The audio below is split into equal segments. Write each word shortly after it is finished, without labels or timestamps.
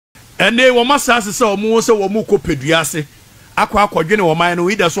and they were massas so more so muko peduase aqua quadrine or mine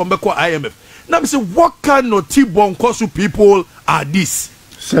either some beko IMF. Now say what kind of T-bone cost people are this?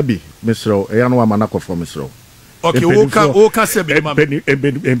 Sebi, Mr. Eyanwa Manako for Mr. Okay, Oka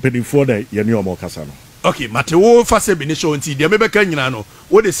Sebi, Penny for the Yanio Casano. Okay, Mateo for Sebi, Nisho, and see, the American Yano,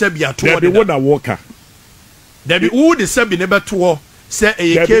 what the Sebi are toward the one walker. There be all the Sebi never to say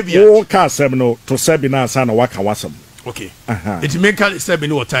a caveat. Walker Semino to Sebina Sana Waka Wasam. Okay, it make Sebi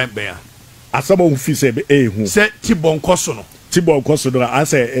no time bear. As someone who feels who said T-bone Cosono. T-bone Cosono, I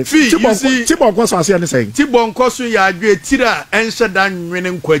say, T-bone Cosono, I say anything. T-bone Cosono, ya great Tira, and Shadan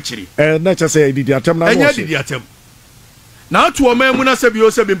winning quetchery. And not just say, did you attempt? And you did the attempt. Now to a man when I said you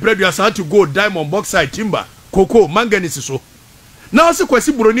also been previous had to go diamond, bauxite, timber, cocoa, manganese so. Now so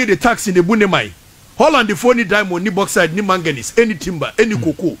kwesi broni the tax in the Bunemai. Holland the phony diamond, ni bauxite, ni manganese, any timber, any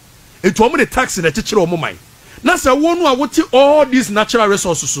cocoa. It will the tax in the teacher of my. Now say one who want all these natural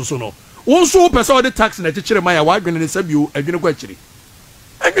resources so no. Also person the tax in the teacher of my why going to sub you again quetchery.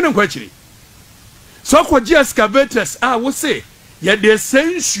 Again quetchery. So kwa excavators I will say yet they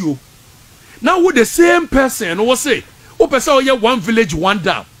sense you. Now with the same person will say o person o one village one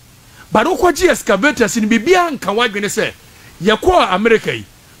dam. But o kwa excavators in bibia nka why going to say ye kwa America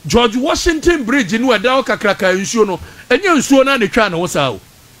George Washington Bridge in wada o kakraka nsuo no enye nsuo na ne twa na wo sa o.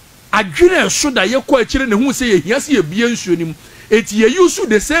 Adwene so da ye kwa akire ne hu say ye hiase ye bia nsuo nim. Eti ye use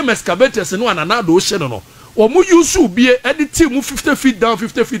the same excavators no ananado hye no. Omo use bie edit mu 50 feet down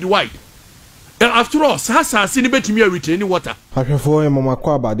 50 feet wide. And after all, sasa sini betimi retain water. Akuffo mama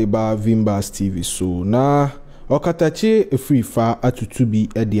kwa badeba Vimbas TV so na Okatakyie Afrifa atutubi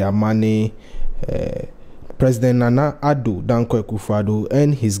edi amane President Nana Addo Akuffo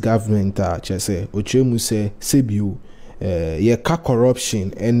and his government chese ochemu se sebiu ye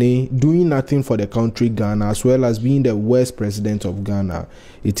corruption and doing nothing for the country Ghana as well as being the worst president of Ghana.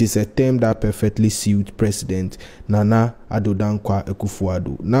 It is a term that perfectly suits President Nana Addo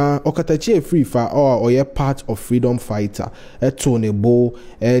Akuffo. Now Okatakyie Afrifa or ye part of freedom fighter Tonebo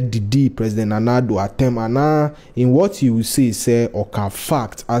Didi President Nana Addo attempt and in what you will say oka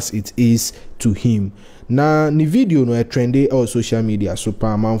fact as it is to him. Now the video no trendy on social media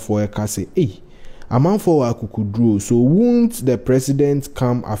super man for a say a man for Akukudro, so won't the president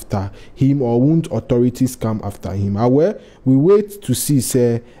come after him or won't authorities come after him? Well, we wait to see,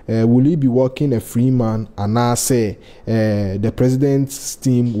 say, will he be working a free man and now say the president's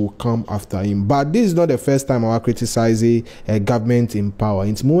team will come after him. But this is not the first time I criticize a government in power.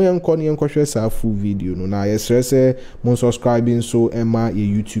 It's more than a full video. No, now, yes, more subscribing so Emma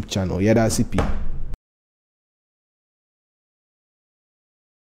your YouTube channel. Yeah, that's CP.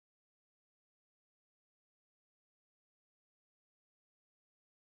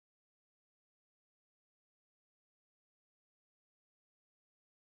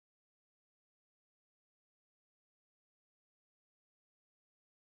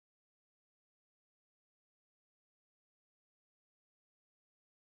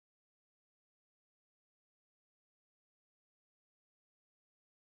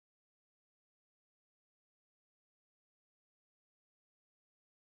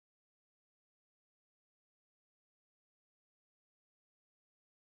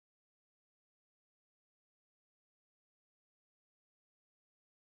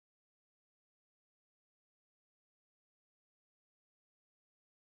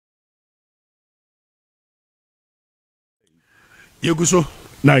 Yeguso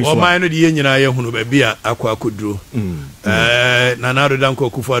nice o man no de nyina ye hunu ba bia akwaduro Nana Addo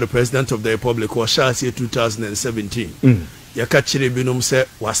Akuffo the president of the republic was shas year 2017 yaka kire binum say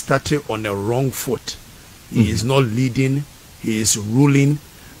was starting on a wrong foot. He is not leading, he is ruling,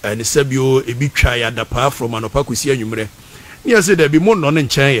 and sebio ebi twa ya dapa from anopa kwesi anwumre ne say there be mo no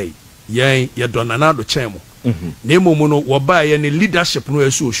nchen ye don Nana Addo chen mo na emo no wo ba ye ne leadership no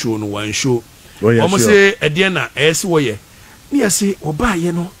eso show no wan show omo say ede na ese wo ye ne say oba ye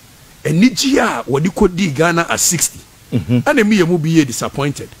no eniji a wodi kodi Ghana at 60 and me yemu be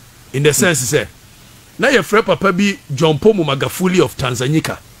disappointed in the sense say na ye frɛ papa bi John Pombo Magufuli of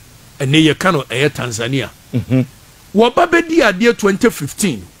Tanzania and ye kano Tanzania woba bedi ade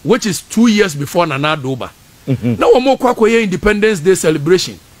 2015 which is 2 years before Nana Addo ba na wo mo kwa koye Independence Day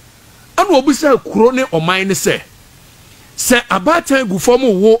celebration and wo bi say kuro ne oman ne say abatan gu form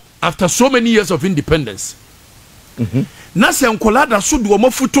wo after so many years of independence na se nkolada so de wo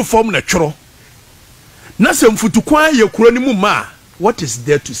mafuto form na tworo na se mfutu kwan ye kuro ni mu ma what is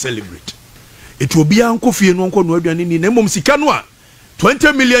there to celebrate? It will be ankofie no nko no aduane ni na mom sika no a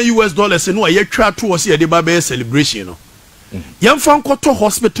 $20 million no a ye twa to was ye de ba be celebration no yemfa nkoto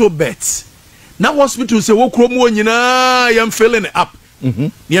hospital beds na hospital se wo kuro mu nyina yem filling up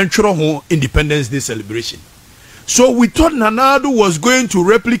Independence Day celebration. So we thought Nana Addo was going to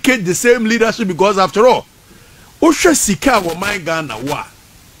replicate the same leadership because after all, Osha Sika wa my Ghana wa.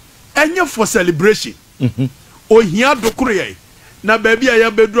 Enya for celebration. Ohia dokure na baby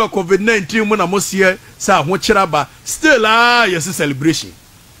aya bedru COVID-19 mu na mosie sa ho kiraba still yes celebration.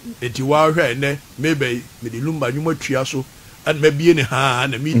 Enti wa hwe ne maybe me de lumba nyuma twa so and maybe ne ha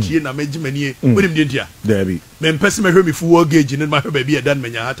na me tie na magimanie wonim de ntia. Debi. Me mpese me hwe me fu gauge ne ma hwe baby e dan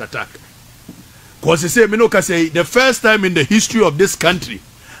menya heart attack. Cause say me no ka say the first time in the history of this country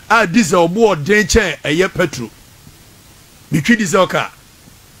diesel board denche eye petrol. Between diesel car.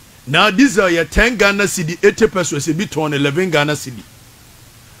 Now diesel ya 10 Ghana cedi 80 pesos e bi ton 11 Ghana cedi.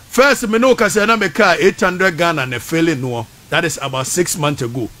 First me no ka say na me car 800 Ghana na failing no. That is about 6 months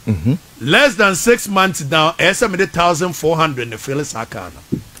ago. Less than 6 months now, I made 1,400 in the Phyllis Akana.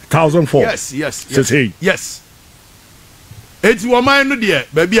 1,004. Yes. Yes. It's what mine no dear,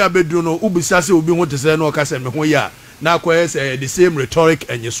 baby abeduno, ubisase ubi want to say no kasa me ho ya. Na kwa say the same rhetoric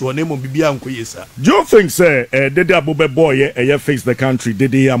and yes one name bibia nko yesa. Do you think say did abobe boy face the country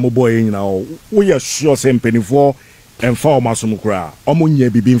did amo boy now? We are sure say penifo and for masumukra. Omunye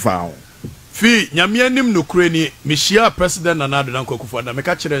bibi mfa. Fi nyame anim no kure ni mehia president Nana Addo Akuffo na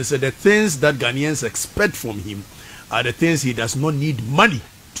meka kire say the things that Ghanaians expect from him are the things he does not need money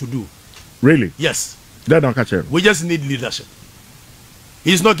to do. Really? Yes. That don't catch him. We just need leadership.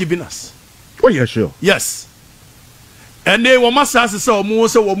 He's not giving us. Oh yeah, sure. Yes. And they were masasa say omo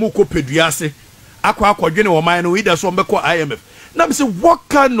say omo ko peduase akwa akwadwene wo man no either so mbeko IMF. Now me say what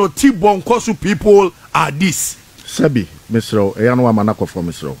kind of T-bone kosu people are this? Sebi, Mr. Eyano Amanako from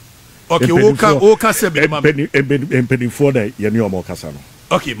Mr. Okay, woka sebi ma. Empeni for the yeni omo kasa no.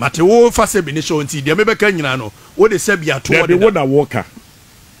 Okay, mate wo fa sebi ni show nti de mebeka nyina no. Wo de sebi ato wo de. Wo na woka.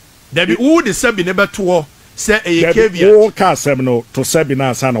 There be who the sebi ne beto say a caveat. Wo ka sem no to sebi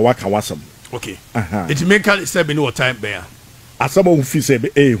na asa na waka wasem. Okay. It make sebi no time bear. Asabo hu fi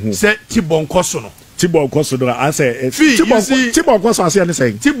sebi hu. Say T-bone koso no. T-bone koso do I say T-bone koso ase ne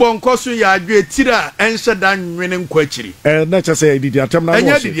say. T-bone koso ya adwe tira enhye dan nwene nkwachiri. Na che say didi atem na wo.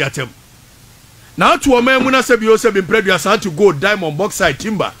 Enya didi atem. Now to a man when I said you sebi predu to go diamond bauxite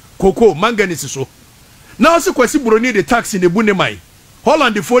timber cocoa manganese so. Now se kwesi broni the tax in the bunemai.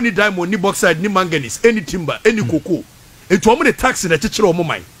 Holland the phone ni diamond ni bauxite ni manganese any timber any cocoa. It will the tax in the teacher of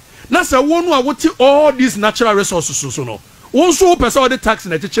mine. Now say one who are all these natural resources so no. One so person all the tax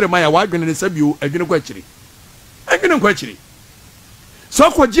in the teacher of my wife and say you again kwachiri. Again kwachiri. So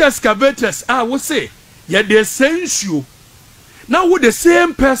kwa excavators will say yeah they sense you. Now with the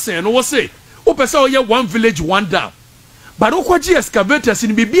same person will say o pese o ye one village one dam but o kwaji excavators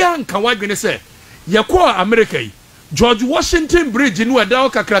ni bibia nka wadwene se ye ko America yi George Washington Bridge ni wada o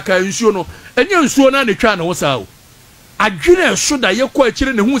kakraka nsuo no enye nsuo na ne twa na wo sa o adwene so da ye ko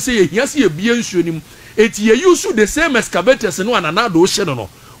akire ne hu se ye hia se ye bie nsuo nim eti ye use the same excavators no Nana Addo hye no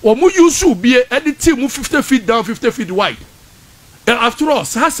o mu use bie edit mu 50 feet down 50 feet wide and after all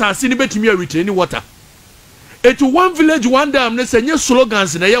sa ni betimi a retain water eti one village one dam ne se nye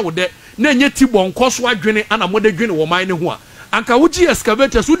slogans na ye wo de na nye T-bone koso adwene ana mode dwene wo man ne ho a anka wuji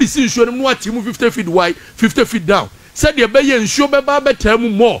excavators wo disi nsuo no ati mu 50 feet wide 50 feet down said ye be ye nsuo be ba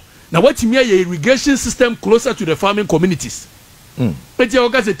betam more na watimi ye irrigation system closer to the farming communities eti o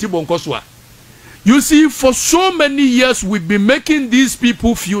ga se T-bone koso a you see for so many years we've been making these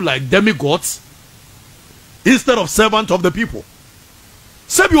people feel like demigods instead of servant of the people.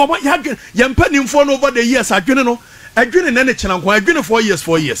 Sabi o ma ya mpanim for over the years adwene no adwene na ne chenanko adwene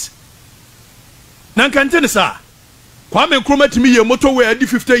 4 years na nkante ne sa Kwame Nkrumah timi ye motorway adi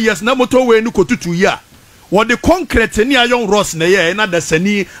 50 years na motorway ni kotutu ya wo de concrete ni ayon ross na ye na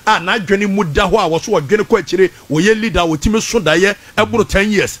dasani a na adwene mu da ho a wo so adwene ko akire wo ye leader wo timi so da ye eburo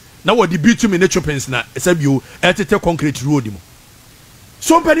 10 years na wo de bitumen na chopens na sabi o etete concrete road mu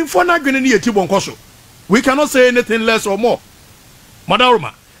so mpanim for na adwene ni ye T-bone koso we cannot say anything less or more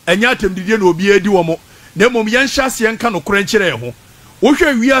Madaruma enya atemdidie na obi edi wo mo na mom yen hyase yen ka no kora nkire ho wo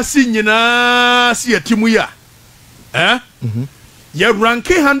hwe wiase nyina se atimu ya ye rank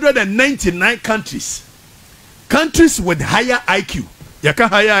 199 countries with higher IQ yaka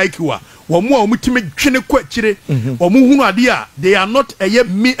higher IQ a wo mo a omutime twene kwa kire wo mo hunu ade a they are not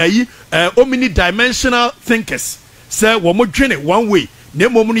omnidimensional thinkers say wo mo twene one way na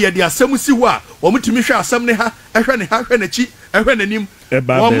mom no ye de asem si ho a wo mutime hwe asem ne ha ehwe ne ha hwe na chi ehwe nanim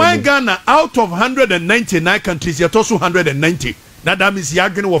wo man Ghana out of 199 countries yet also 190 na that means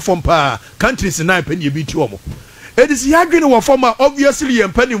yagene wo form pa countries 9 pen ye bi ti omo it is yagene wo form obviously ye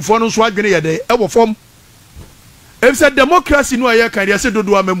pen fo no so agene ye de e wo form if say democracy no aye kan ye say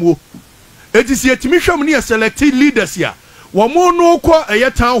dodo amamuo it is ye timi hwam ne selected leaders ya wɔn no kɔ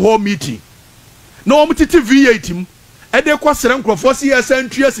ɛyɛ town hall meeting na wɔn tete V8 mu ɛde kɔ srɛ nkurɔfoɔ si yɛ sɛ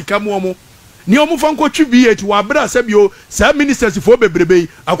ntua sika mu wɔn ni wɔn fa nkɔtwi V8 wɔ abere asɛbio saa ministers foɔ bebrebe yi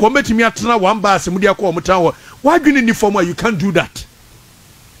akɔ mɛtumi atena wɔn baase mu de akɔ wɔn town hall wadwene ni fam a you can't do that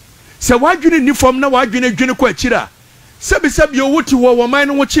sɛ wadwene ni fam na wadwene dwene kɔ akyire a sɛbi owuti wɔ wɔman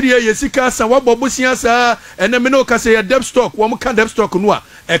no kyiri yɛ sika sa wabɔ bosia saa ɛnɛ me no ka sɛ yɛ debt stock wɔn ka debt stock no a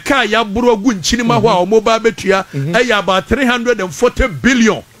ɛka ya boro gu nkyini ma hɔ a wɔn ba betua ɛyɛ about 340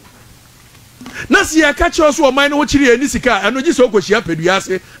 billion na sɛ yɛ ka kyerɛ so wɔman no kyiri yɛ ni sika ɛno gye sɛ okɔhyia pedua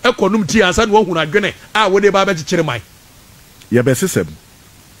ase ɛkɔnum ti ansa na wɔn hu na adwene a wɔde ba bɛkyekyere man yɛ bɛ sisɛm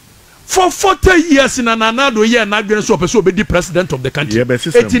for 40 years na nanado yɛ na adwene so ɔpɛ sɛ obedi president of the country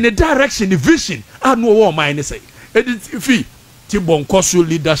it in a direction the vision a no wɔ ɔman ne sɛ fi ti bonkoso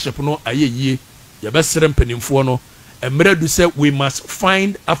leadership no ayeye ye be sere mpanimfo no emre do say we must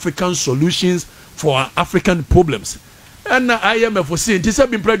find African solutions for our African problems and IMF for say ti say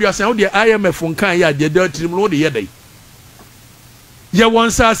be produce how the IMF nkan ya de tirim no de ye dai ye won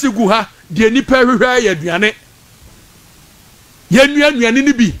sa asigu ha de nipa hwehwa ya aduane ye nuanuane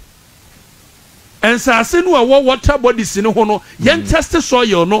ni bi ensase no a water bodies ne ho no yen test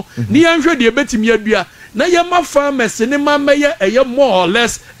soil no ni yen hwe de betimi adua na yema farmers ne mameye eye more or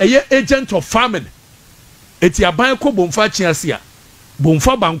less eye agent of farming eti aban ko bomfa chiase a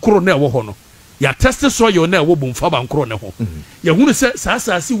bomfa bankoro na ewo ho no ya test soil na ewo bomfa bankoro ne ho ya hunu se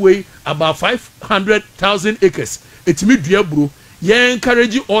saasasi we about 500,000 acres etimi dua buro ye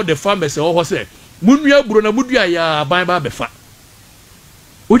encourage all the farmers ewo ho se munua buro na mudua ya aban ba befa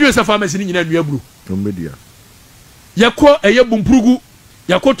ojo se farmers ni nyina nua buro media yakɔ eye bumpurugu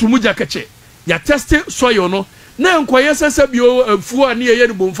yakɔ tumuja keche ya test soil no na nkoye sese bio afuo ani ye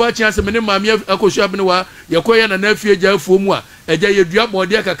ne bomfa chia se me ne maami akosu abene wa yakoye na afie gya afuo mu a eja ye dua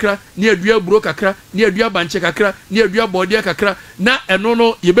bode kakra ne adua buro kakra ne adua banche kakra ne adua bode kakra na eno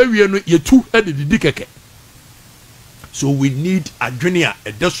no ye bewie no ye tu edidi keke so we need adwene a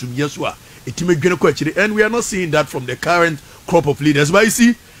edasum yeso a etime dwene ko akire and we are not seeing that from the current crop of leaders but you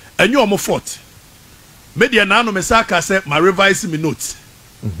see enyo omo fort media na no mesaka say my revise me notes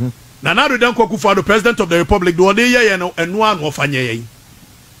Nanado Danko Akuffo, the president of the republic, do they ye no eno an ofanye ye.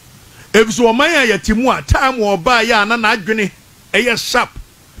 If so man ye timua time wo ba ya na adwene eye sharp,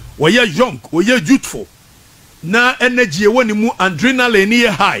 we ye young, we ye youthful. Na energy woni mu adrenaline ye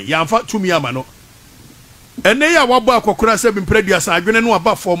high, ya mfa tumi ama no. Ene ya wabo akokora se bi predua sa adwene no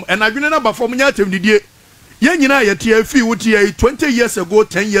aba form, and adwene na aba form nya temdidie. Ye nyina ye tie fi wuti ye 20 years ago,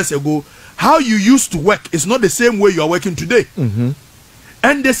 10 years ago, how you used to work is not the same way you are working today.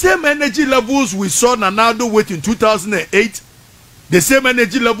 And the same energy levels we saw Nanado with in 2008, the same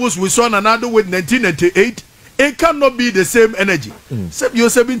energy levels we saw Nanado with 1998, it cannot be the same energy. You're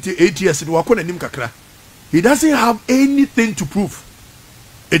 78 years, he doesn't have anything to prove.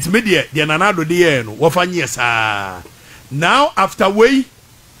 It's media, the Nanado the now after we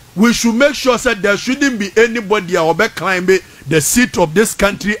should make sure that there shouldn't be anybody or back climbing the seat of this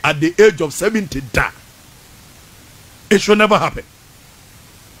country at the age of 70. It should never happen.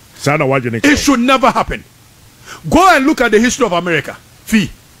 It should never happen. Go and look at the history of America.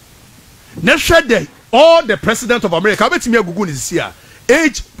 All the president of America,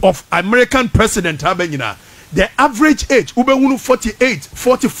 age of American president, the average age, 48,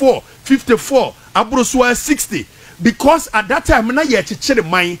 44, 54, Abrosua 60. Because at that time, na ye chichiri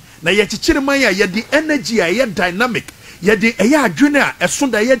mind, the energy, ye dynamic, ye the adrenaline, as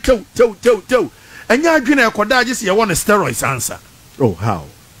soon as ye toe. And ya adrenaline, kodajis, ye want a steroids answer. Oh, how?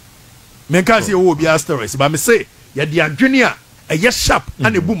 Menka say wo be stories but me say ya the adwene a ye sharp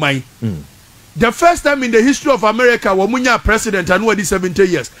and a boomai. The first time in the history of America wo munya president anu adi 70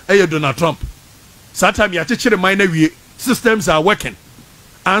 years Donald Trump. That time ya chichere mine na wie systems are working.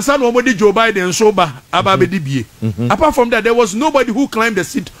 Ansa no mo di Joe Biden so ba aba be di bie. Apart from that there was nobody who climbed the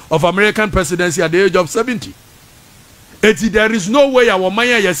seat of American presidency at the age of 70. There is no way our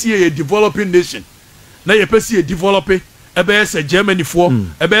manya ya see a developing nation. Na ye pesi a developing ebese Germany for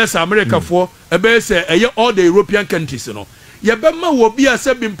ebese America for ebese all the European countries no ye bema wo bia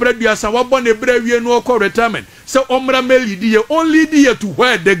se bi mpredua sa wabɔ ne brawie no ko retirement se omra melidi ye only die to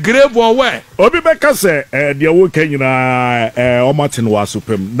where the grave or where obi beka se de wo kanyina omatin wa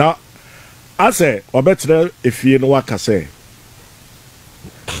supreme na ase obetre efie no waka se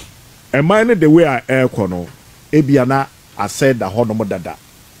mine the way aircon no ebia na ase da ho no mo dada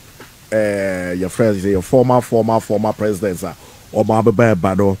your friends, your former presidents are or my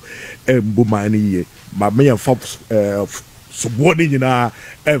bado and Bumani, my mayor fops subordinate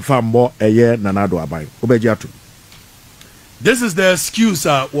and far more a year Nanado Abai. Obejatu. This is the excuse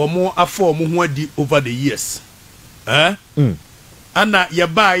or more afform over the years. Anna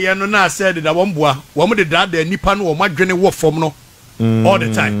yaba ye no na said that one boa wo de da nipa no wo madwene wo fom no all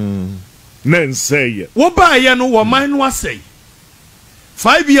the time. Mensah wo ba ye no wo man no asay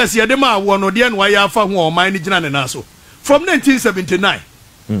 5 years ye de ma wo no de no ya afa ho o man ni gina ne na so from 1979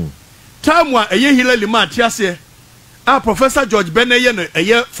 time wa eye Hillary ma tiase Professor George Beneye no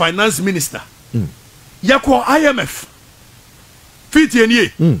eye finance minister yako IMF fit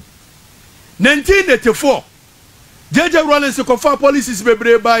enie 1984 JJ Rollins kofa policies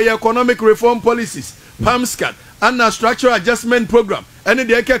bebre by economic reform policies PAMSCAD and structural adjustment program and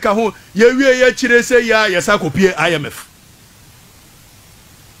the ekeka ho ye wie ye chire se ya yesa kopie IMF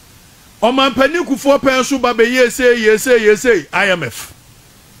o man paniku fo pen so ba be ye say IMF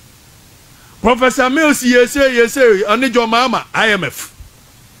Professor Mills ye say onijo mama IMF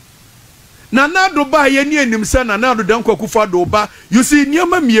Nana do ba ye ni enim se Nana do dan Akuffo do ba you see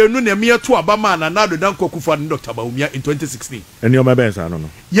nioma mienu na me to aba ma Nana do dan Akuffo and Dr. Bawumia in 2016 and nioma ben sa no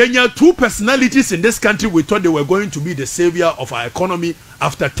yenya two personalities in this country we thought they were going to be the savior of our economy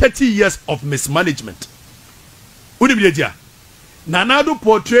after 30 years of mismanagement. Udibiedia Nana do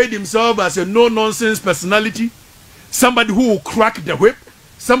portrayed himself as a no nonsense personality, somebody who will crack the whip,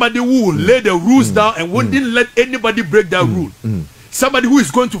 somebody who will lay the rules down and wouldn't let anybody break that rule. Somebody who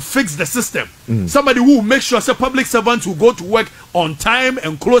is going to fix the system. Somebody who will make sure public servants will go to work on time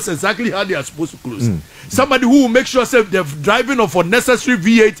and close exactly how they are supposed to close. Somebody who will make sure the driving of unnecessary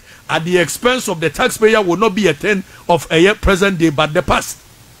V8 at the expense of the taxpayer will not be a thing of a present day but the past.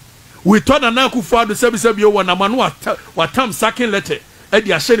 We thought Nana Akuffo the service of your one amanu watam sacking letter at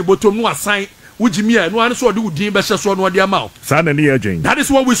the asheri bottom no assign Ujimia no one saw do din be so no dia ma. That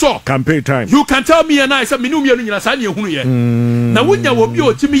is what we saw. Campaign time. You can tell me and I say minum ye no nyina sa ne ehunu ye. Na wonya wo bi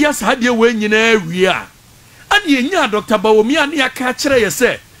o timi ya sa de we nyina awie a. Ade nya Dr. Bawumia ne aka kire ye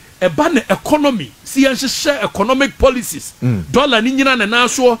say e ba na economy si yan hye economic policies. Dollar ni nyina na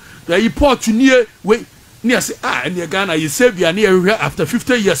so report nie we ni say ne Ghana ye save ya ne ehwe after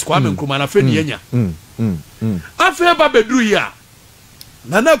 50 years kwa Nkrumah na fe ne yenya. Afa ba bedru ya.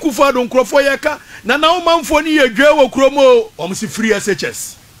 Nana Akuffo do nkrofo yeka Nana omanfo ni yedwe wo kromo omsi free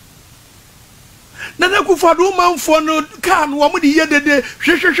SHS Nana Akuffo do omanfo no ka no omde yedede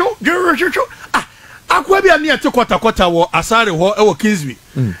hwehwehwe akwa bia ne kota wo asare ho e wo Kingsby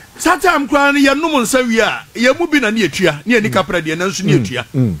satam kra ne yenum nsa wi a ye mu bi na ne etua ne ani kapra de na nso ne etua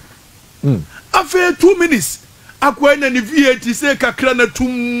afa 2 minutes akwa na ne VAT se kakra na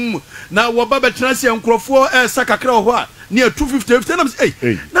tum na wo baba transi nkrofo sa kakra ho a near 250 na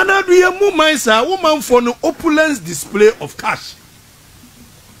hey Nana do ye mu Mensah woman for no opulence display of cash.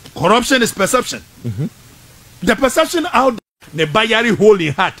 Corruption is perception. The perception out the bayari hole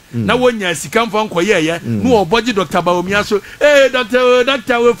in heart. Na wonya sika mfa nkoye no oboji Dr. Bawumia so hey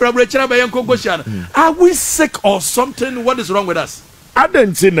doctor we from Rechara bayan kokosha. Are we sick or something? What is wrong with us?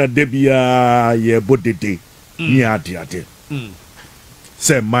 Adanti na debia ye bodede ni ade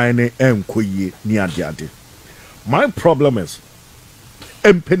say mine enkoye ni ade. My problem is,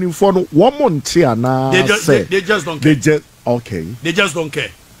 penny for 1 month here now. They just don't care. Okay. They just don't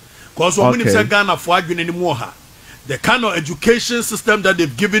care. Because when we say Ghana for anymore, the kind of education system that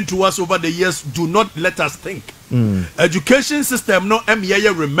they've given to us over the years do not let us think. Education system no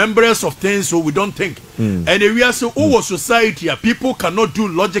remembrance of things so we don't think. And we are so our society people cannot do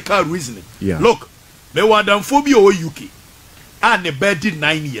logical reasoning. Look, me wadam phobia or UK and the bed did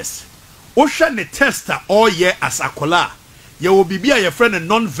 9 years. Ocean the tester all year as akola. You will be a friend of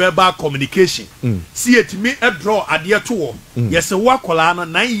non-verbal communication. See it me a draw adhere to. Yes, a wakola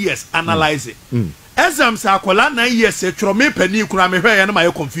 9 years analyze it. Exams akola 9 years say trome penny kurame and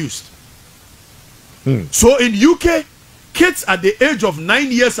am confused. So in UK, kids at the age of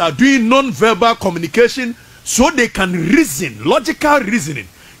 9 years are doing non-verbal communication so they can reason, logical reasoning.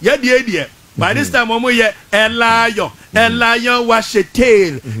 Yeah, the idea. By this time, a lion wash a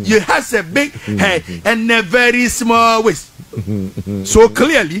tail. You has a big head and a very small waist. So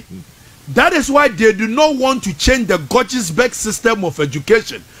clearly, that is why they do not want to change the Georgesburg system of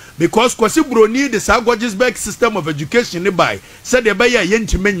education. Because Kwasi Broni, the Georgesburg system of education, said they buy a yen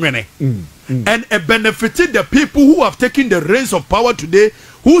and it benefited the people who have taken the reins of power today,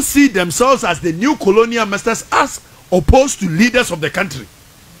 who see themselves as the new colonial masters as opposed to leaders of the country.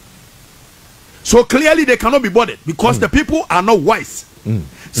 So clearly they cannot be bothered because the people are not wise.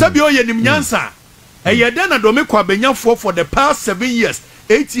 Sabio yenim nyansa eyeda na dome kwa benyafo for the past 7 years,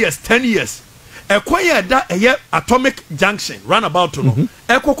 8 years, 10 years. Ekwaye da eye atomic junction roundabout no.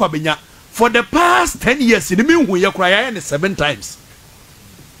 Ekwa kwa benya for the past 10 years ni hu ye kura ya 7 times.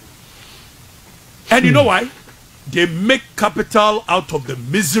 And you know why? They make capital out of the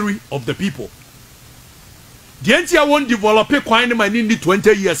misery of the people. The NTA won't develop a coin in the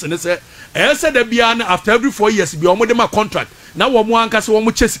 20 years and say, I said the Bian after every 4 years be on my contract. Now one cast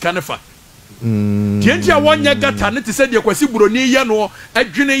one chess canefa. The NTA 1 year got and it said you kwasi Bruni Yano, a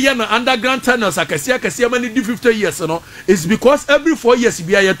junior Yano underground tunnels. I can see many 50 years. It's because every 4 years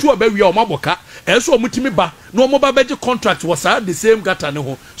be a 2 baby or Maboka, and so Mutimiba, no mobile budget contract was at the same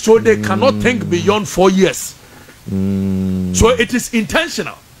Gatano, so they cannot think beyond 4 years. So it is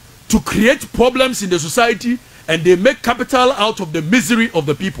intentional to create problems in the society, and they make capital out of the misery of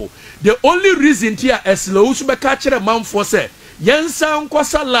the people. The only reason here is Lausube catch a man for say, Yensa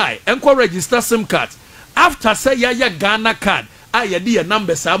unkwasa lie, enko register SIM card. After say ya Ghana card, a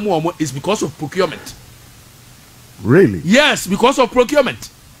number samu is because of procurement. Really? Yes, because of procurement.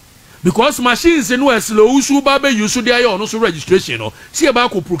 Because machines in West Lausu babe use their own registration, see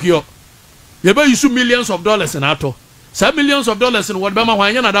about procure. You better use millions of dollars in Atto. Some millions of dollars in what Bama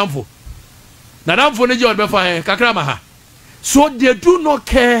Wanya Nadamfo. Nadamfo Nejo Befa Kakramaha. So they do not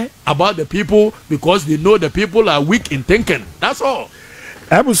care about the people because they know the people are weak in thinking. That's all.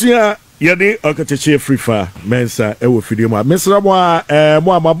 Abusia Yadi Okatakyie Afrifa Mensah ewo fidie mu. Mesra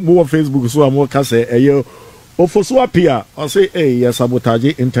mo Facebook so am ka say eyo ofoso apia o say yes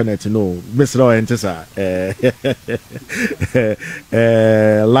sabotage internet no Mesra entesa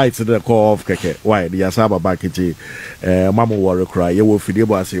lights the call of keke why the asaba bakiti mama worry cry ewo fidie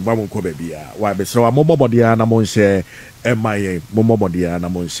mu ase mama ko ba bia why Mesra mo bobodia na mo nse emaye mo bobodia na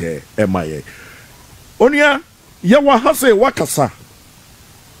mo nse emaye onia ye wa hase wakasa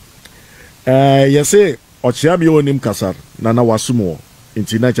yese ochiami onim kasar na wasumo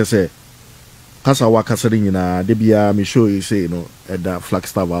inti na chese kasa wakasari nyina de bia me show you say no eda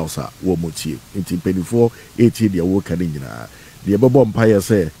Flagstaff House wo motie inti penifo 80 de wo kan nyina de bebo mpaye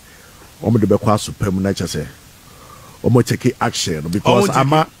say omo de bekwa supem na chese omo check action because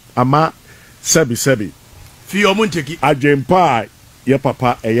ama sebi fi omo cheki adwempa ye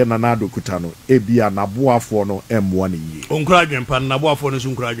papa eye nana Addo kuta no ebia naboafo no emmo ne yi onkura adwempa naboafo no so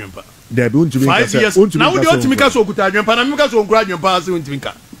nkura adwempa there be untumi kase na we dey ultimate kase okuta adwempa na me kase onkura adwempa ase untumi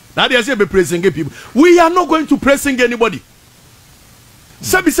ka na dey say be pressing people we are not going to pressing anybody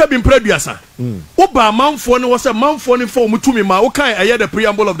sabi impreduasa oba manfo no was a manfo no for mutumi ma wo kan eye the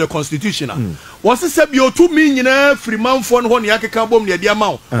preamble of the constitution was sabi otumi nyina free manfo no ho ne akeka bom ne dia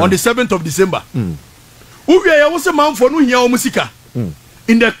ma on the 7th of December uwie ya wo se manfo no hia o musika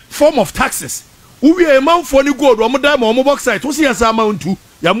in the form of taxes. We are a man for the gold, or Madame or Moboxite, who see us amount to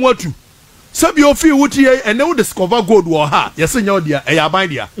Yamuatu. Sabi of you would hear and now discover gold war ha, yes, in your dear, a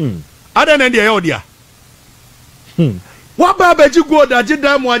yabandia. Other than the Odia. What babaji gold, I did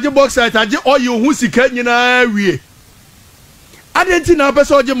damn what your boxite, I did all you who see Kenya. I didn't know a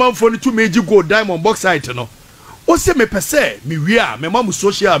man for the 2 major gold diamond boxite, no. What say me per se, me we are, my mom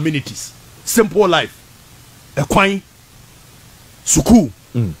social amenities, simple life, a coin. Suku,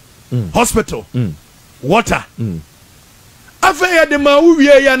 hospital, water. After the Maui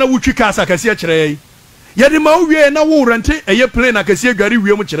and a Wuchi Casa Cassia Tray. Yet the Maui and a war rent a plane a Cassia Gary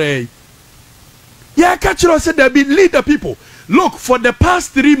Wiamutre. Yeah, Catcher said there be lead the people. Look, for the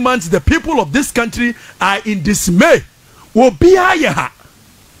past 3 months, the people of this country are in dismay. We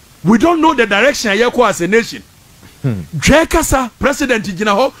don't know the direction Ayako as a nation. Drekasa president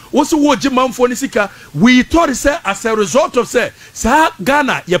Jinaho also watch Mamfoni Sika. We thought as a result of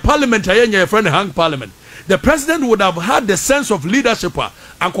Ghana, your parliament, your friend hang parliament. The president would have had the sense of leadership.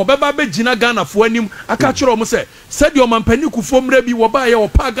 And Kobeba be Jina Ghana for him. I catch you said your man Peniku from Rebi Wabaya or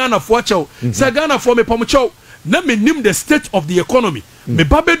Pa Ghana for Chow. Say Ghana for me Pomucho. Let me name the state of the economy. Me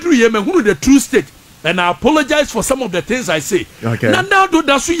Babedru Yemen, who the true state. And I apologize for some of the things I say. Okay. Now do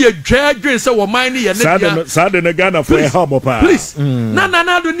that's you drag and say, well, mine, Saturday Ghana for a home. Please.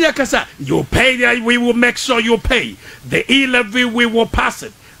 No, do near Kasa. You pay, we will make sure you pay. The E-levy, we will pass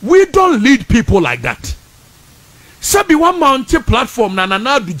it. We don't lead people like that. Sabi one mountain platform,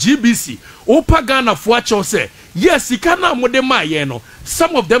 Nana do GBC, Opa Ghana for what you say. Yes, you cannot modema yeno.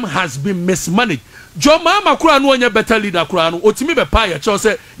 Some of them has been mismanaged. John Mama Kurano and your better leader Kurano, Otimibe Paya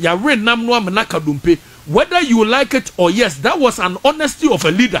Chose, ya ren namno manaka dumpe. Whether you like it or yes, that was an honesty of a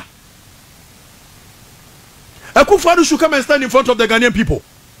leader. Akuffo should come and stand in front of the Ghanaian people.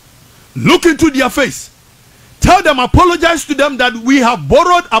 Look into their face. Tell them, apologize to them that we have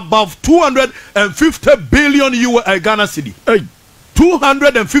borrowed above 250 billion Ghana cedi. Hey.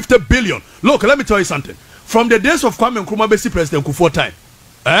 250 billion. Look, let me tell you something. From the days of Kwame Nkrumah Besi President Akuffo time,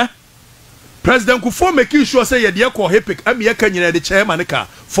 President Akuffo making sure say ye ko hepic am ye kanyina the chairman ka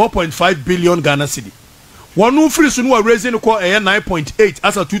 4.5 billion Ghana cedi. One no free so no raising ko 9.8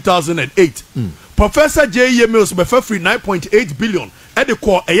 as of 2008. Professor J. Mills be free 9.8 billion at the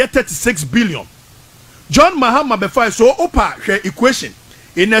core 36 billion. John Mahama before so opa equation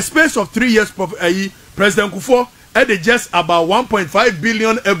in a space of 3 years President Akuffo had just about 1.5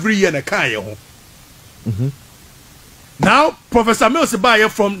 billion every year na kan ho. Now Professor Mills buy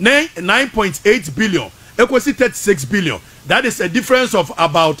from 9.8 billion equals 36 billion. That is a difference of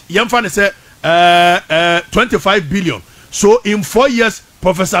about yamfa say 25 billion. So in 4 years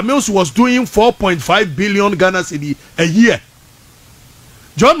Professor Mills was doing 4.5 billion Ghana cedi a year.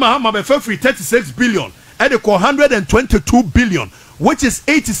 John Mahama be free 36 billion and 122 billion, which is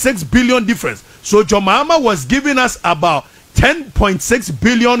 86 billion difference. So John Mahama was giving us about 10.6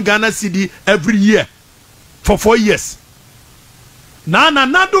 billion Ghana cedi every year for 4 years. Now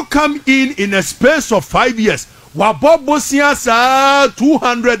Addo come in a space of 5 years. Wabobosia sa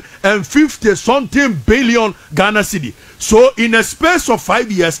 250 something billion Ghana cedi. So in a space of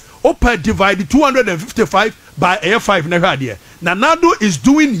 5 years, Opa divide 255 by A5 never idea. Addo is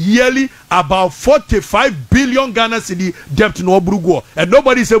doing yearly about 45 billion Ghana cedi debt no Obrugo, and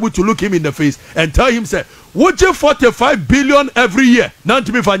nobody is able to look him in the face and tell him say, would you 45 billion every year? Now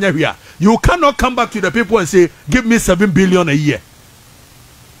to be fanya here. You cannot come back to the people and say, give me 7 billion a year.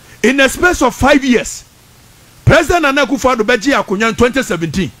 In a space of 5 years, President Akuffo beji akonya in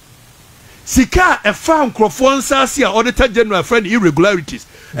 2017. Sika a fan Akuffo nsasia Auditor General friend irregularities.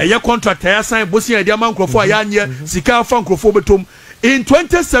 A contract ya sign bosi e diamond Akuffo ayanye sika fan Akuffo betom. In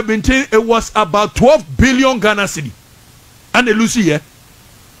 2017 it was about 12 billion Ghana cedi. And the Lucy here.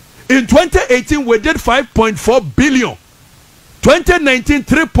 In 2018 we did 5.4 billion. 2019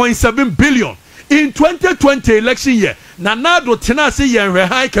 3.7 billion. In 2020 election year, Addo tenasi yen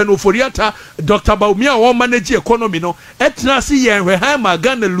rehai kenoforiata Dr. Baumia won manage economy no etnasi yen rehai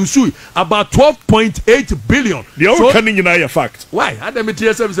magana lusui about 12.8 billion. The so, can you know fact? Why? Adam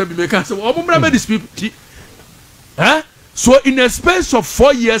TSM say be can so omumra this people. Huh? So in a space of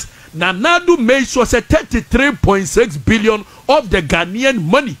 4 years, Addo made sure say 33.6 billion of the Ghanaian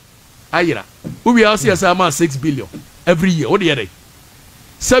money. Ayira. We are see as about 6 billion every year. What do you say?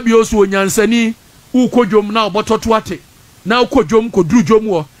 Sabios wo nyansani ukojom na obototo ate na ukojom kodrujom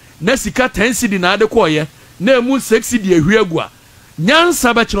wo na sika 10 cedi na ade koye na emu 6 cedi ehwiagu a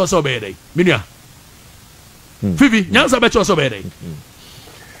nyansa be kiro so be dey menua Fifi nyansa be kiro so be dey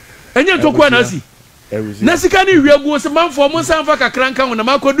enye tokwa na si na sika ni ehwiagu se manfo mo sanfa kakranka wo na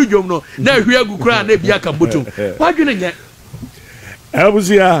makodrujom no na ehwiagu kura na bia ka botom wadwene nye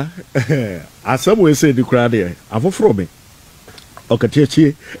Abuzia asem we say di kura dey afoforo me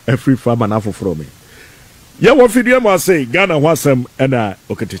Okatakyie Afrifa manafo from me. Ya wo fidie ma say Ghana ho asem na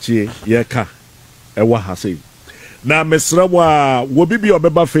Okatakyie ye ka e wa ha say. Na mesra wa wo bibi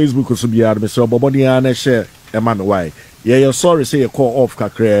obeba Facebook so bia mesra boboni na share e man why. Ye sorry say ye call off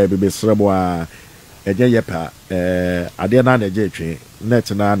kakra be mesra wa eje ye pa ade na eje twen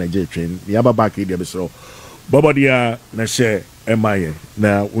net na eje twen ya baba ka ide mesra boboni na share e maye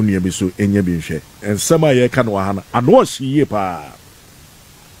na unie bi so enye bi hwe. Ensema ye ka no ha na ado shi ye pa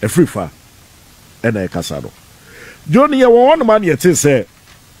Afrifa ena ekasado Johnny ye won man ye tin say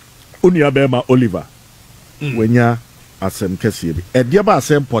unia bema Oliver wenya asem kese bi e ba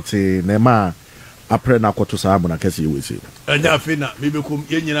asem poti na ma apre na akoto sa amuna kese wesi enya afina bibekum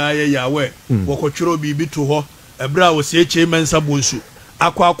ye nyina ye yawe wokotwero bibi to ho ebra wo se eche Mensah bonsu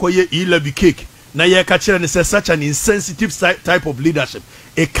akoye 11 cake na ye ka kire ne say such an insensitive type of leadership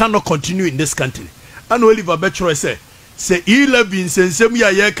it cannot continue in this country. And Oliver Betro say 11 sensem ya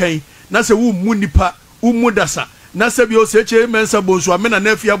ye kan na se wu mu nipa umu dasa na se bi o se che Mensah bonsu amena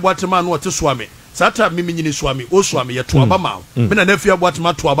na afia boatema na wote soame sata mimi nyini soame o soame ye to aba ma mena na afia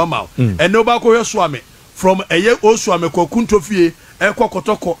boatema to aba ma ene oba ko hwe soame from eye o soame kokuntofie e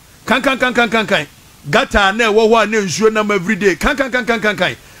kokotoko kan gata na wo ho na nsuo na everyday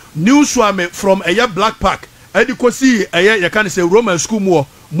kan new soame from eye Black Park edikosi eye ye kan se Roman school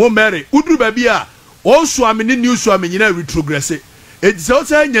mo Mary udru ba bia o soame ni new soame nyina retrogress e se o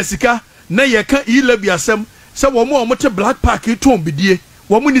se nyasika na ye ka ile biasem se wo mo te Black Park to bidie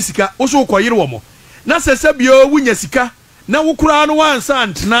wo mo ni sika o so koyere wo mo na se bio wunya sika na wukura no wansa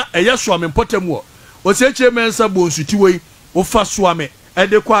antena eye soame potem wo o se che Mensah bonsu tiwei o fa soame e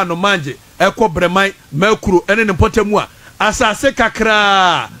de kwa no manje e ko breman makuro ene ne potem a asase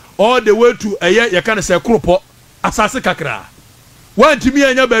kakra all the way to eye ye kan se kropo asase kakra wantimi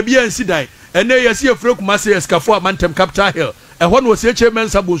anya ba bia nsidai ene yesi afrekuma se eskafo amantem Capital Hill e ho no se che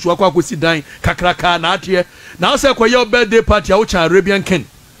Mensah bonsu akwakosi dan kakraka na ate na se koye birthday party a wo cha Arabian King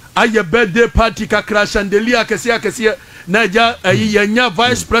aye birthday party kakra chandelier akese na ja yenya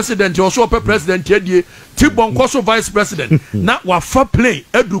vice president o so president yedie tibon koso vice president na wa fa play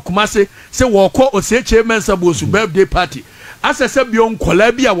edukuma se wo ko o se che Mensah bonsu birthday party as I said beyond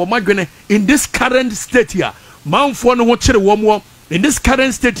Kolabia or Magene in this current state here Mount Fono Chire in this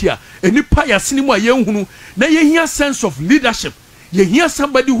current state here any paya cinema young now you hear sense of leadership. You hear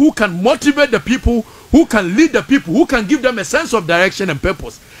somebody who can motivate the people, who can lead the people, who can give them a sense of direction and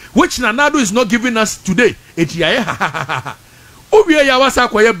purpose, which Nanado is not giving us today. It ya ha ha ha ha. Obiya ya wasa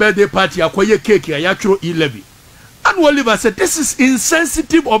kwa birthday party, kwa cake ya yakro e-levy. And Oliver said, this is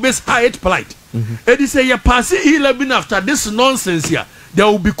insensitive of his height plight. And he said, you pass e-levy after this nonsense here, there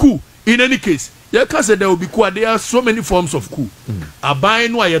will be coup. In any case, you can say there will be coup. There are so many forms of coup.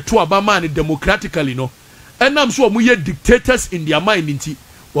 Abayno ya tu abama democratically no. And I'm sure we are dictators in their mind.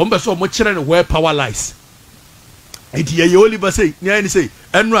 One so much where power lies. And ye Oliver say,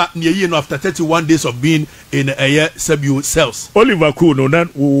 and after 31 days of being in a year, sub cells. Oliver Kuno, then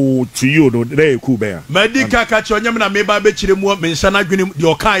to you, no, they cool bear. Medica catch on Yamana, maybe Chirimu, Mensah, the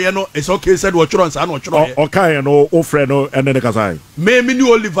Okayano, it's okay, said what you're on, Okayano, Ofreno, and then the Kazai. Maybe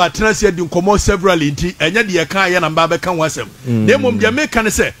new Oliver translated in Como several inti, and yet the Akayan and Babakan was him. Demum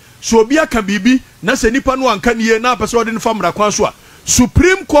Jamaican say. So bia ka bibi na se nipa no anka ne na person de famra kwan so a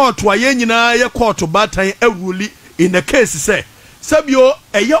Supreme Court wa ye nyina ye court batan awuli in the case say sabio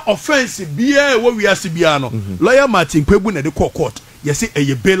eye offense bia we wiase bia no lawyer Martin Kwebu na de court ye say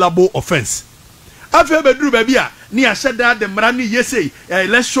eye bailable offense afa be duru ba bia ne ya sheda de mra ne ye say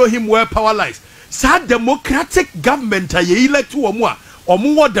let's show him where power lies sa democratic government ye elect wo mu a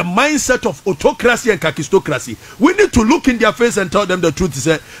what the mindset of autocracy and kakistocracy. We need to look in their face and tell them the truth.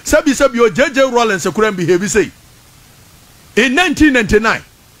 Say, Sabi, J.J. Rollins couldn't behave. Say, in 1999,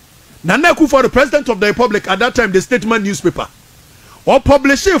 Nana Akuffo, the president of the Republic at that time, the Statesman newspaper, or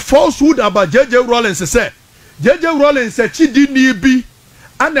publishing falsehood about J.J. Rollins. Say, J.J. Rollins said she didn't be,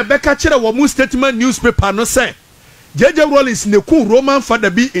 and the Becca Chera Wamu Statesman newspaper no say, J.J. Rollins ne ku Roman father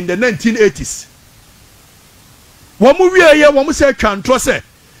be in the 1980s. Wamu wiye wamu se twantro se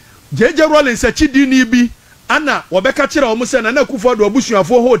J.J. Rollins chidi ni bi ana wobeka kire wamu se na Akuffo do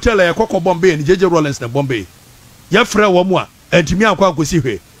abusuafo hotel ya kokko Bombay ni J.J. Rollins na Bombay ya frɛ wamu a antimi akwa akosi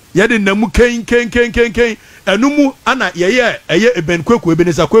hwe ye de namu ken enumu ana ye Eben Kweku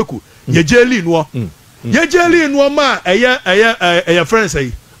Ebeneza Kweku ye jeli no ye jeli no ma eye friends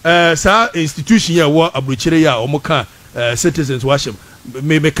say sa institution ya wo abrochire ya omuka citizens worship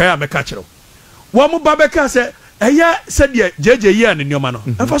me kaya meka kire wamu babeka se Eya said ye JJ ye and Nyoma no.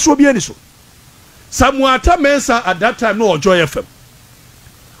 Emfa so bi ani so. Samuata Mensah at that time no Joy FM.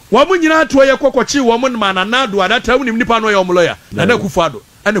 Wamu nyina to ye kokkochi wamu ma na Addo at that time nim nipa no ye omloya. Na Akuffo Addo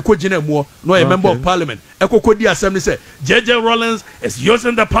and ko gina mu no a member of parliament. Ekokodi assembly say JJ Rollins is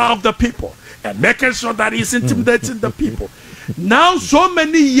using the power of the people and making sure that he's intimidating the people. Now so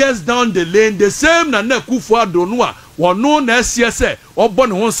many years down the lane the same na Akuffo Addo no a wono na asia say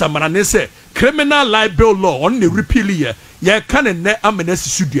obon ho samarane say criminal libel law on the repeal here ye can ne amenesi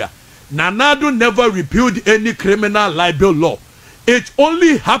sudua Nanado never repealed any criminal libel law. It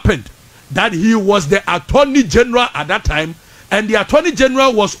only happened that he was the attorney general at that time, and the attorney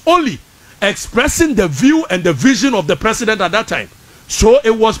general was only expressing the view and the vision of the president at that time. So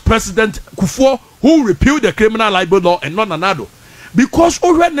it was President Akuffo who repealed the criminal libel law and not Nanado, because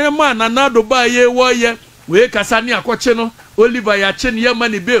already Nanado ba ye wo ye we kasani akoche no Oliver ya che ne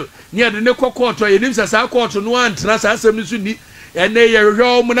money bill ne de ne kokoto ye nim sasa koto no antra sa asem ni so ni ene ye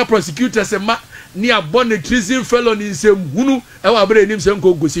hwe mo na prosecutor se ma ne abone treason felony nsem hunu e wa bere nim se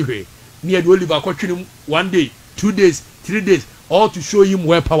nko gosi hwe ne de Oliver akotwene 1 day 2 days 3 days all to show him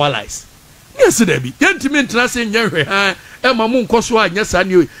where power lies. Yes there be yentimi ntra se nya hwe ha e ma mo nkoso anya sa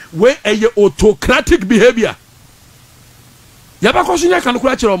ne we eye autocratic behavior yabakoso nya kan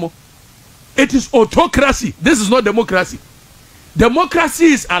kura kire omo. It is autocracy. This is not democracy. Democracy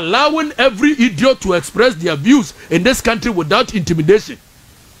is allowing every idiot to express their views in this country without intimidation.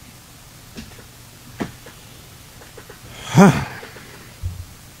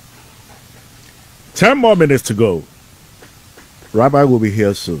 10 more minutes to go. Rabbi will be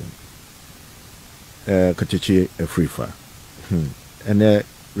here soon. Okatakyie Afrifa. And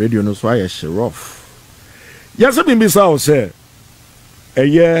radio knows why I share off. Yes, I mean, Miss I'll say a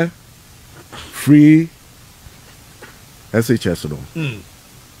year free SHS no.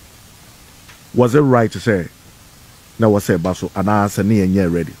 Was it right to say now was say Baso and I answer near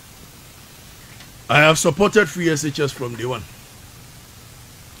and ready? I have supported free SHS from day one.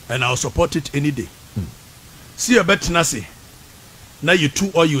 And I'll support it any day. See a bet nasi. Now you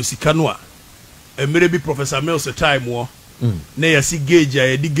two or you sikanwa. And maybe Professor Mills a time war. Na ya si gauge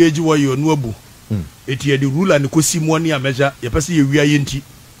ya di gauge wa yo nuabu. Eti ya di rule and kosi money a measure ya pasi ye wia yenti.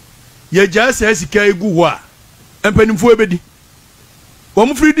 Ye ja se sika egu ho a. Empanimfo ebedi. Wo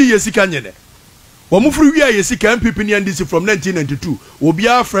mu free di ye sika nyene. wɔn free wi a yesi MPP ne NDC from 1992 obi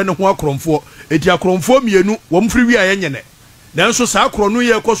a friend ho akromfo eti akromfo mienu wɔn free wi a yenyene nanso saa akro no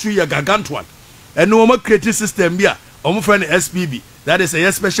ye koso ye gargantuan ɛno wɔn create system bi a wɔn friend SPB that is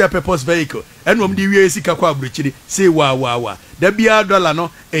a special purpose vehicle ɛno wɔn di wi yesi kakɔ aburukyiri say wa da bia dollar no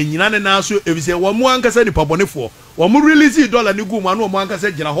enyina ne na so ebise wɔn ankasa ni pabonefo wɔn release dollar ni gu mu anu wɔn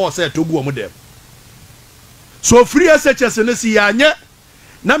ankasa gina ho say to gu wɔn dem so free SHS no si ya anye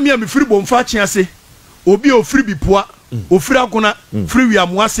na me free bomfa chiase obi o free bipoa o free akona free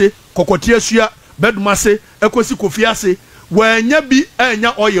wiamoase kokote asua bedumase ekosi kofiase wanya bi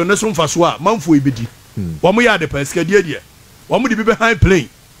anya oil ne so mfaso a manfo ebedi wo mo ya de pesca die wo mo de bi behind plane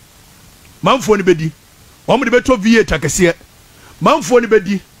manfo ne bedi wo mo de beto V8 akese manfo ne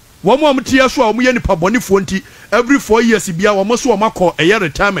bedi wo mo amtia so a wo mo ye nipa bonefo nti every 4 years bia wo mo so wo makọ eye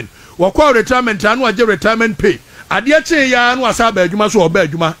retirement wo kwa retirement anu age retirement pay ade ache ya anu asa ba adwuma so oba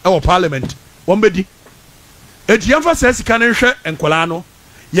adwuma e wo parliament wo mbedi eti yamfa sesika ne hwe enkola no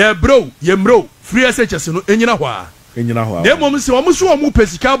ye mro free SHS no enyina hwa de mom se wo so wo mu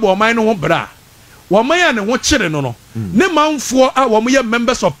pesika bo man no ho bra wo man ya ne ho kire no ne manfo a wo ye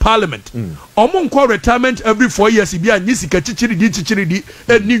members of parliament omo nko retirement every 4 years bia nyi sika chichiri di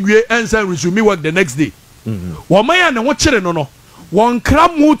eniwe ensa resume work the next day wo man ya ne ho kire no one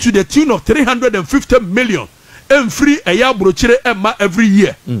cram to the tune of 350 million and free a yabrochire emma every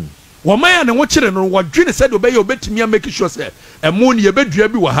year. Wamaya ne watching no what June said obey your bet me make sure say a moon ye bedua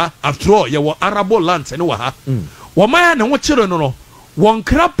bi waha after all ye were arable lands and waha. Wamaya ne watching no one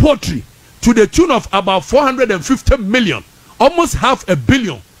crab poultry to the tune of about 450 million, almost half a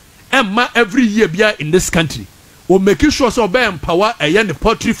billion emma every year bia in this country. We make sure so obey empower a yen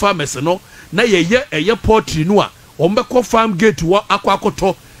poultry farmers no na ye poultry no Ombeko farm gate wa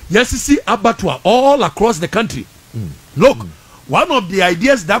akwakoto yesisi abattoir all across the country. Look, one of the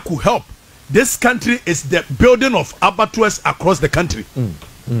ideas that could help this country is the building of abattoirs across the country.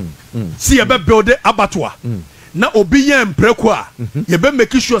 See ebe build abattoir. Na obi ye mpreko a yebe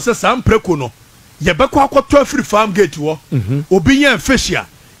make sure say sam mpreko no yebe kwa akoto free farm gate wo. Obi ye fish ya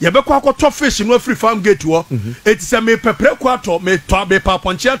yebe kwa akoto fish no free farm gate wo. Eti se me pepreko ato me to be pa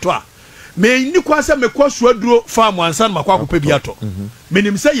ponche ato a me ni kwa se me kwa suaduro farm ansan makwa kopa bi ato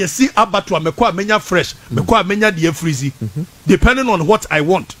menim say yesi abato mekwa menya fresh mekwa menya de freezy depending on what I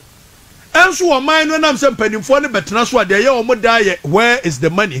want enso o man no nam se mpanimfo ne betena so ade ye o mo da where is the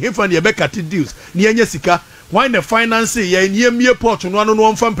money if and ye be cut deals ne enya sika why the finance ye niemie port no ano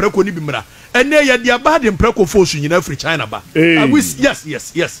no mfa mpreko ni bi mra ene ye de abade mpreko force nyina free China ba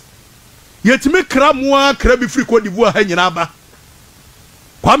yes yetime kra moa kra bi free Cote d'Ivoire ha nyina ba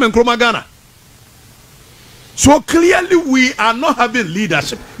Kwame Nkrumah Ghana. So clearly we are not having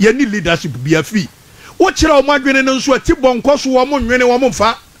leadership. You need leadership be a fee. What chira o madwene no so ati bonko so wo mo nwene wo mo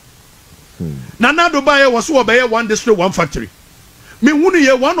mfa. Nana Dubai was so obey one district one factory. Me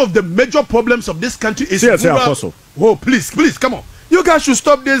hunu one of the major problems of this country is rural. Oh please come on. You guys should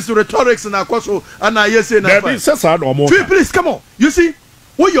stop this rhetorics and Akuffo and I say na. Please come on. You see,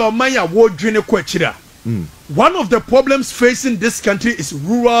 what your mind are wo dwene kwa chira. One of the problems facing this country is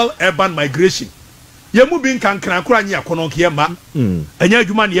rural urban migration. Yemu bin kankran kura nya kononke ma. Enya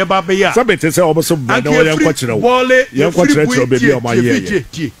adwuma ne yeba be ya. Sabete se oboso bana wo yankwakire wo. Yankwakire tro be bi o ma ye.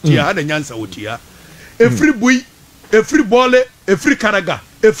 Ti ha na nyansa wotia. Efri bui, efri bole, efri karaga,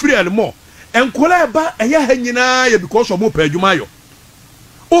 efri elmo. Enkola eba eya ha nyina ye because o mo pa adwuma yo.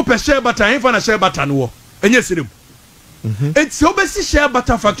 O pe share bata enfa na share bata no wo. Enya sirem. Enti obesi share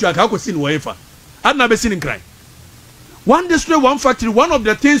bata factory aka ko si no efa. Adna be seen in crime. One district, one factory, one of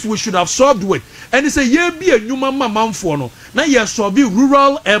the things we should have solved with. And it's a year be a new man for no. Now you solve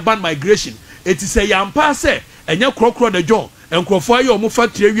rural urban migration. It is a yampa say, and your crocro the jaw, and crofire your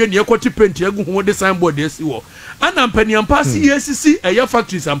factory and your quality paint, you the signboard this war. And I'm penny and pass ESC, a year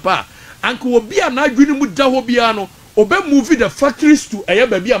factories and pa. And could be a night dreaming with Jahobiano, or be moving the factories to a year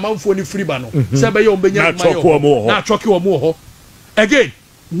baby amount for any free bano. Sabayo Benya, not choke or more. Again,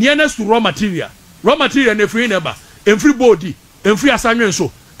 nearness to raw material and free neighbor, and free body, and free assignment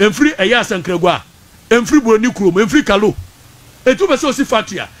so, and free a yas and kregua, and free bronicrum, and free calo. A 2%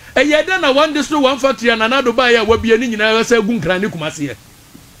 factory. A year then a one district, one factory, and another buyer will be an engineer, say, Gunkranikumasi.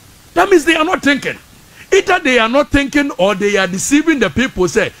 That means they are not thinking. Either they are not thinking or they are deceiving the people,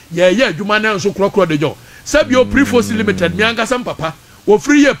 say, you man so crocro the jaw. Sub your preforce limited, Mianga Sam Papa, or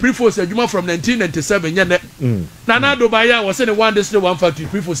free year preforce a Juma from 1997. Nana Dobaya was in one district, one factory,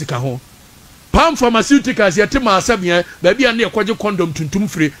 preforce Cajon. Palm Pharmaceuticals yɛte ma asɛm yɛn baabi a ne yɛkɔgye condom tuntum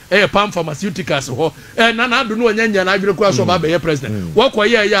firi Palm Pharmaceuticals hɔ nana do no ɔnyanya na adwene kora so ba bɛyɛ president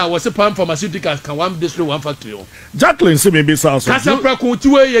wɔkɔyɛ yɛ a wɔse Palm Pharmaceuticals kan one district one factory hɔ Jacqueline se me be sound so kasa prako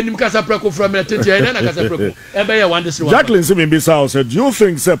tiwe yɛ nim kasa prako from me tete yɛ na kasa prako ɛbɛyɛ one district one Jacqueline se me be sound so do you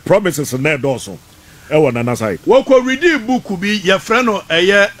think say promises na also ɛwɔ nana side wɔkɔ read book bi yɛ frɛ no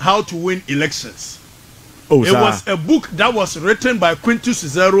how to win elections. Oh, it was a book that was written by Quintus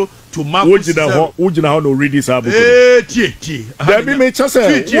Cicero to Marcus Cicero. Ujina no read this book.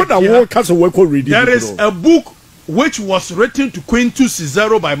 There is a book which was written to Quintus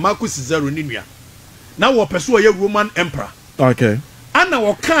Cicero by Marcus Cicero Ninia. Now we pursue a Roman emperor. Okay. And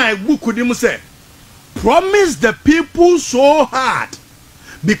now kind book could him say, promise the people so hard.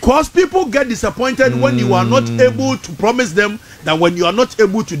 Because people get disappointed when you are not able to promise them than when you are not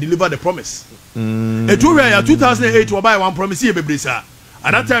able to deliver the promise. In 2008, we buy one promise here, baby. At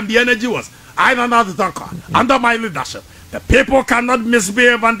that time, the energy was, I don't know the talk under my leadership. The people cannot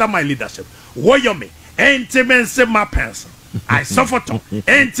misbehave under my leadership. Warrior me, intimacy my pencil. I suffer to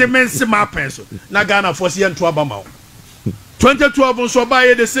intimacy my pencil. Nagana for CN to Abama. 2012, so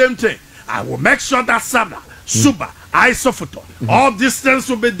buy the same thing. I will make sure that Sada, Suba, I suffer to. All these things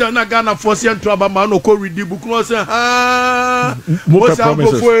will be done. Nagana for CN to Abama. No, co read the book. What's up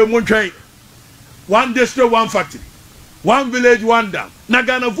for one train? One district, one factory. One village, one dam.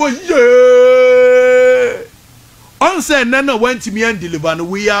 Nagana for on said Nana went to me and deliver.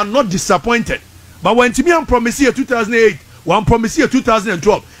 We are not disappointed. But when to me and promise here 2008, one promise here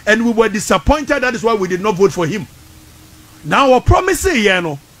 2012, and we were disappointed. That is why we did not vote for him. Now our promise here,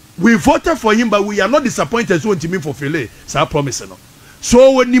 we voted for him, but we are not disappointed. So to me for Philly, so promise no.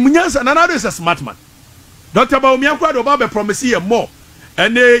 So when Nimunyans and another is a smart man. Dr. Baumiakwa Obabe promise here more.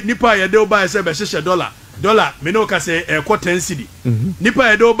 And nipa ya de buy say be $6 me no ka say quarter cedi nipa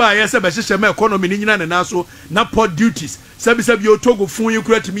ya de buy say be hye me economy ni nyina na so na port duties sabi o togo fun you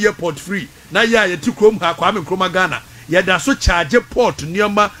create me port free na ya ti krom ha kwa me kroma Ghana ya da so charge port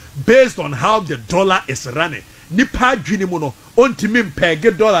nioma based on how the dollar is running nipa dwini mu no ontimi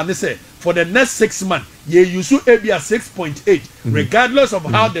mpege dollar ne say for the next 6 months ye use ebia 6.8 regardless of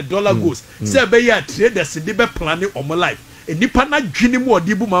how the dollar goes say be ya traders dey be planning on my life. Nipa na dwini mu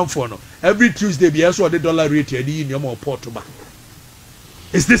odi bu manfo no every Tuesday be so the dollar rate e di nyoma port ba.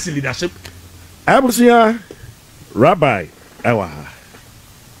 Is this leadership? Abusia Rabbi Ewa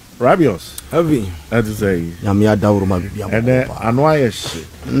Rabios heavy that is a nyame adawro ma bibia mo and ano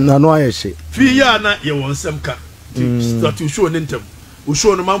ayehye fi ya na ye won sem ka start to show nintem wo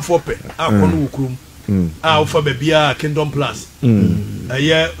show no manfo pe akono wukurum a ofa ba bia Kingdom Plus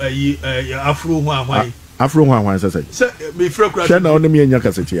Afro ho ahwan Afro Hwan say. Say me frɛ Sheda on me nya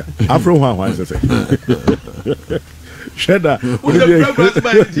kaseti ya. Afro Hwan say. Sheda.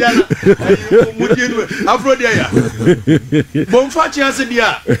 Afro dia ya. Bomfa chance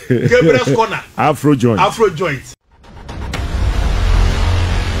dia. Gabriel's corner. Afro joint.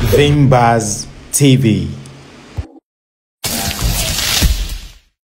 Vimbaz TV.